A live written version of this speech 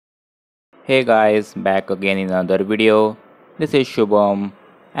Hey guys, back again in another video. This is Shubham,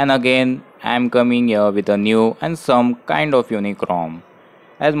 and again I am coming here with a new and some kind of unique ROM.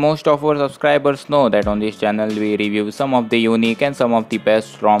 As most of our subscribers know that on this channel we review some of the unique and some of the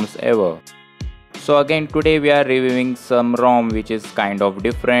best ROMs ever. So again today we are reviewing some ROM which is kind of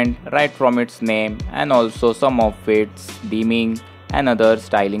different right from its name, and also some of its theming and other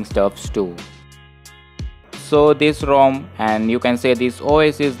styling stuffs too. So this ROM, and you can say this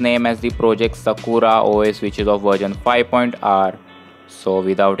OS, is named as the Project Sakura OS, which is of version 5.R. So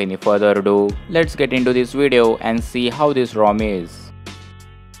without any further ado, let's get into this video and see how this ROM is.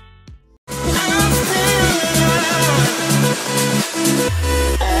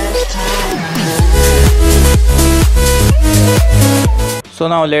 So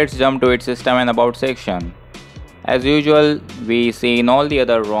now let's jump to its system and about section. As usual, we see in all the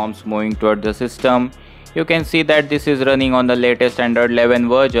other ROMs moving toward the system. You can see that this is running on the latest Android 11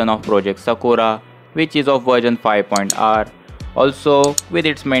 version of Project Sakura, which is of version 5.R. Also with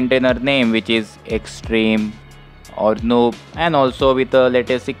its maintainer name, which is Extreme or Noob, and also with the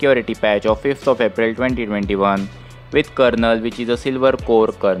latest security patch of 5th of April 2021 with kernel, which is a silver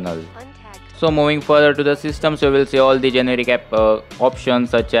core kernel. So moving further to the system, so we will see all the generic options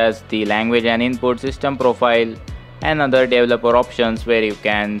such as the language and input, system profile, and other developer options where you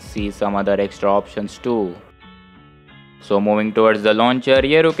can see some other extra options too. So moving towards the launcher,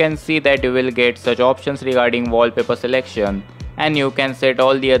 here you can see that you will get such options regarding wallpaper selection, and you can set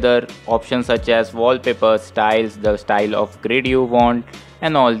all the other options such as wallpaper styles, the style of grid you want,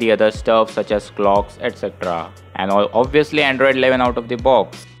 and all the other stuff such as clocks, etc. And obviously Android 11 out of the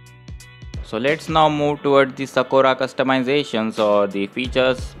box. So let's now move towards the Sakura customizations or the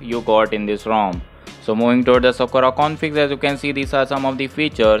features you got in this ROM. So moving toward the Sakura Configs, as you can see, these are some of the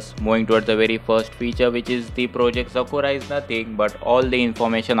features. Moving towards the very first feature, which is the Project Sakura, is nothing but all the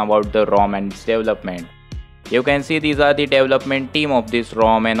information about the ROM and its development. You can see these are the development team of this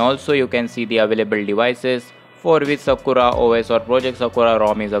ROM, and also you can see the available devices for which Sakura OS or Project Sakura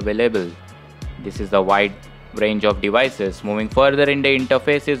ROM is available. This is the wide range of devices. Moving further in the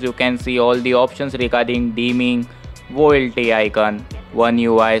interfaces, you can see all the options regarding theming, VoLTE icon, One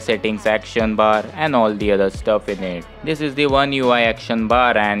UI settings action bar, and all the other stuff in it. This is the One UI action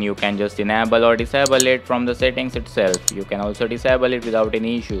bar, and you can just enable or disable it from the settings itself. You can also disable it without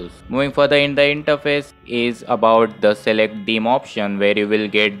any issues. Moving further in the interface is about the select theme option, where you will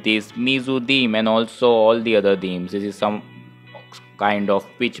get this Mizu theme and also all the other themes. This is some kind of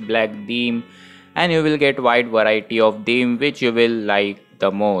pitch black theme, and you will get wide variety of theme which you will like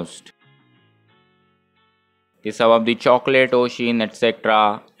the most. This is some of the chocolate, ocean,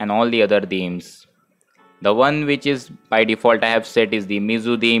 etc. and all the other themes. The one which is by default I have set is the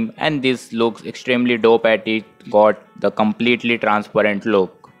Mizu theme, and this looks extremely dope at it got the completely transparent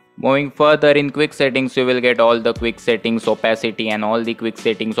look. Moving further in quick settings, you will get all the quick settings, opacity, and all the quick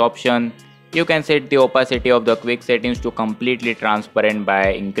settings option. You can set the opacity of the quick settings to completely transparent by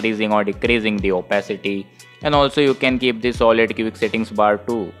increasing or decreasing the opacity, and also you can keep the solid quick settings bar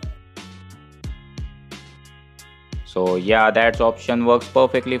too. So yeah, that option works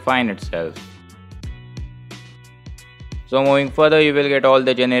perfectly fine itself. So moving further, you will get all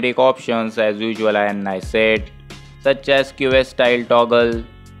the generic options as usual, and I said, such as QS style toggle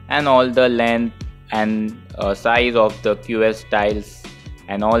and all the length and size of the QS styles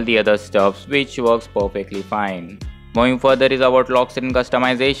and all the other stuffs, which works perfectly fine. Moving further is about lock screen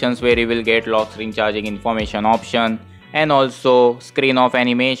customizations, where you will get lock screen charging information option, and also screen off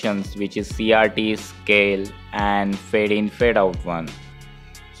animations, which is CRT, scale, and fade in fade out one.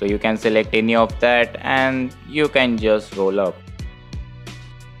 So you can select any of that and you can just roll up.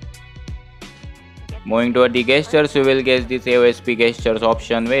 Moving toward the gestures, you will get this AOSP gestures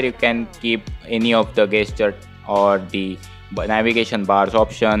option, where you can keep any of the gesture or the navigation bars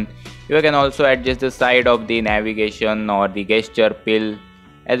option. You can also adjust the side of the navigation or the gesture pill.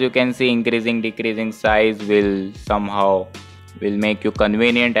 As you can see, increasing decreasing size will make you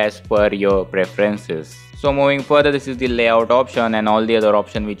convenient as per your preferences. So moving further, this is the layout option and all the other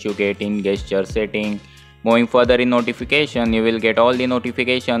option which you get in gesture setting. Moving further in notification, you will get all the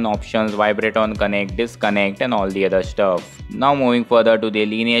notification options, vibrate on, connect, disconnect, and all the other stuff. Now moving further to the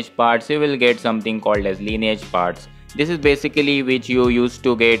lineage parts, you will get something called as lineage parts. This is basically which you used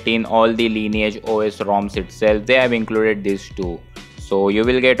to get in all the lineage OS ROMs itself. They have included this too. So you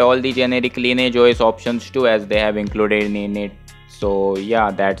will get all the generic lineage OS options too, as they have included in it. So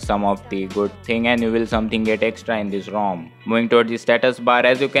yeah, that's some of the good thing, and you will something get extra in this ROM. Moving towards the status bar,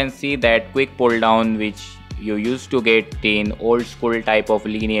 as you can see that quick pull down which you used to get in old school type of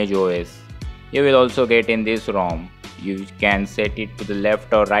lineage OS. you will also get in this ROM. You can set it to the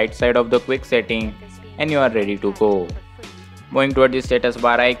left or right side of the quick setting and you are ready to go. Moving toward the status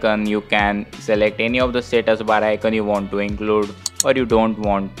bar icon, you can select any of the status bar icon you want to include or you don't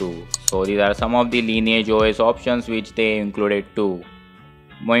want to. So these are some of the Lineage OS options which they included too.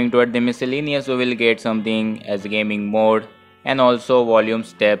 Moving toward the miscellaneous, we will get something as gaming mode and also volume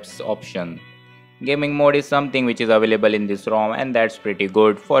steps option. Gaming mode is something which is available in this ROM and that's pretty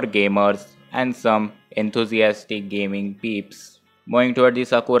good for gamers and some enthusiastic gaming peeps. Moving toward the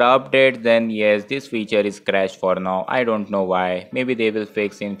Sakura update, then yes, this feature is crashed for now. I don't know why. Maybe they will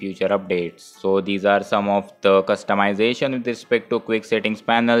fix in future updates. So these are some of the customization with respect to quick settings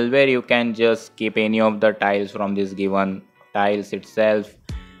panel where you can just skip any of the tiles from this given tiles itself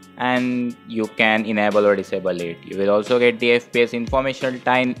and you can enable or disable it. You will also get the FPS information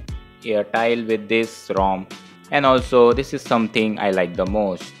tile with this ROM, and also this is something I like the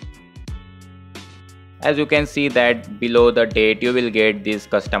most. As you can see that below the date you will get this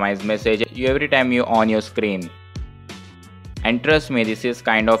customized message every time you on your screen. And trust me, this is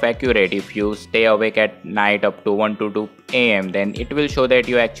kind of accurate. If you stay awake at night up to 1 to 2 am, then it will show that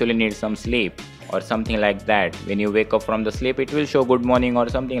you actually need some sleep or something like that. When you wake up from the sleep, it will show good morning or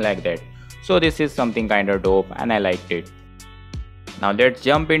something like that. So this is something kind of dope and I liked it. Now let's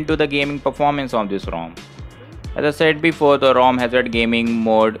jump into the gaming performance of this ROM. As I said before, the ROM has a gaming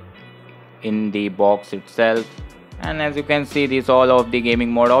mode in the box itself, and as you can see, these all of the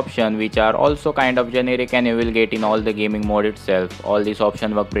gaming mode option which are also kind of generic and you will get in all the gaming mode itself. All these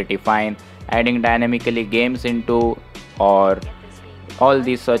options work pretty fine. Adding dynamically games into or all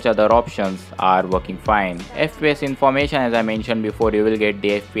these such other options are working fine. FPS information, as I mentioned before, you will get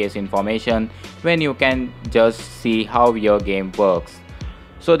the FPS information when you can just see how your game works.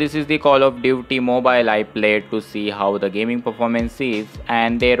 So this is the Call of Duty Mobile I played to see how the gaming performance is,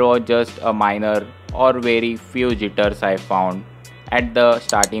 and there was just a minor or very few jitters I found at the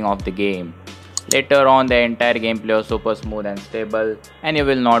starting of the game. Later on, the entire gameplay was super smooth and stable and you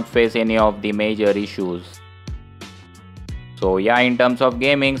will not face any of the major issues. So yeah, in terms of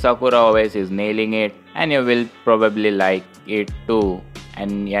gaming, Sakura OS is nailing it and you will probably like it too.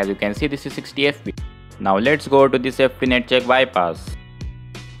 And as you can see, this is 60 FPS. Now let's go to this safety net check bypass.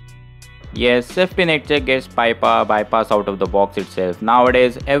 Yes, safety net check gets bypass out of the box itself.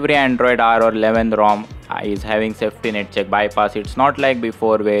 Nowadays, every Android R or 11 ROM is having safety net check bypass. It's not like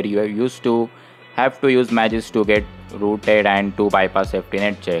before where you used to have to use Magis to get rooted and to bypass safety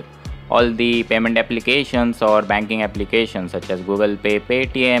net check. All the payment applications or banking applications such as Google Pay,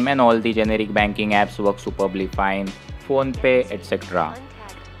 Paytm and all the generic banking apps work superbly fine, PhonePe, etc.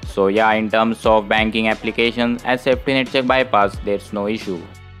 So yeah, in terms of banking applications as safety net check bypass, there's no issue.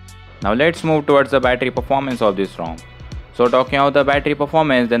 Now let's move towards the battery performance of this ROM. So talking about the battery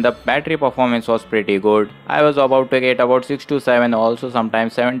performance, then the battery performance was pretty good. I was about to get about 6 to 7, also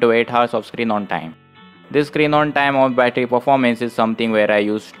sometimes 7 to 8 hours of screen on time. This screen on time of battery performance is something where I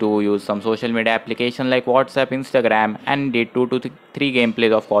used to use some social media application like WhatsApp, Instagram and did 2 to 3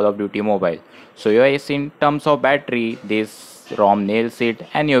 gameplays of Call of Duty Mobile. So yes, in terms of battery, this ROM nails it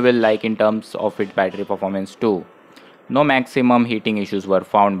and you will like in terms of its battery performance too. No maximum heating issues were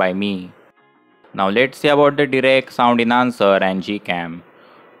found by me. Now let's see about the Dirac sound enhancer and GCam.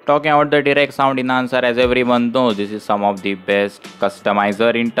 Talking about the Dirac sound enhancer, as everyone knows, this is some of the best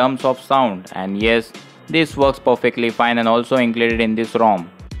customizer in terms of sound, and yes, this works perfectly fine and also included in this ROM.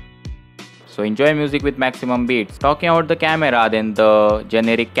 So enjoy music with maximum beats. Talking about the camera, then the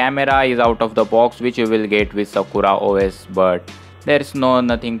generic camera is out of the box which you will get with Sakura OS, but there is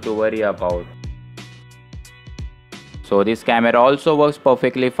nothing to worry about. So this camera also works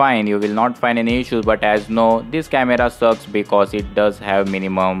perfectly fine, you will not find any issues, but as no, this camera sucks because it does have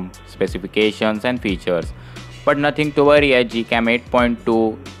minimum specifications and features. But nothing to worry, as GCam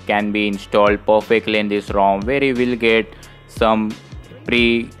 8.2 can be installed perfectly in this ROM, where you will get some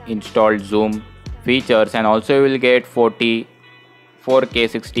pre-installed zoom features and also you will get 4K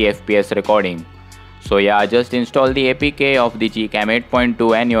 60 FPS recording. So yeah, just install the APK of the GCam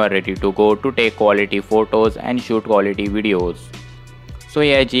 8.2 and you are ready to go to take quality photos and shoot quality videos. So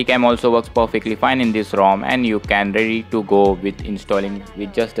yeah, GCam also works perfectly fine in this ROM and you can ready to go with installing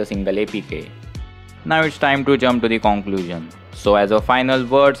with just a single APK. Now it's time to jump to the conclusion. So as a final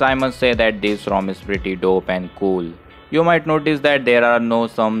words, I must say that this ROM is pretty dope and cool. You might notice that there are no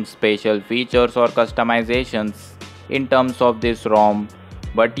some special features or customizations in terms of this ROM,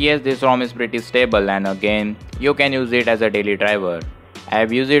 but yes, this ROM is pretty stable and again, you can use it as a daily driver. I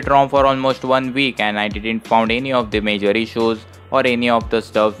have used it ROM for almost 1 week and I didn't found any of the major issues or any of the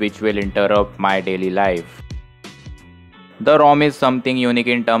stuff which will interrupt my daily life. The ROM is something unique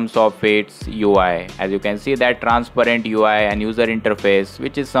in terms of its UI. As you can see that transparent UI and user interface,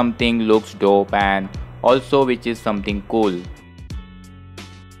 which is something looks dope and also which is something cool.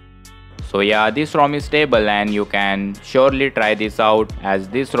 So yeah, this ROM is stable and you can surely try this out as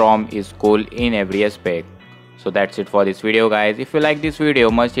this ROM is cool in every aspect. So that's it for this video guys. If you like this video,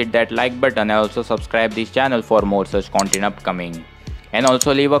 must hit that like button and also subscribe this channel for more such content upcoming. And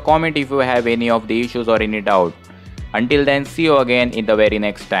also leave a comment if you have any of the issues or any doubt. Until then, see you again in the very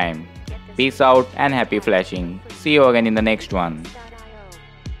next time. Peace out and happy flashing. See you again in the next one.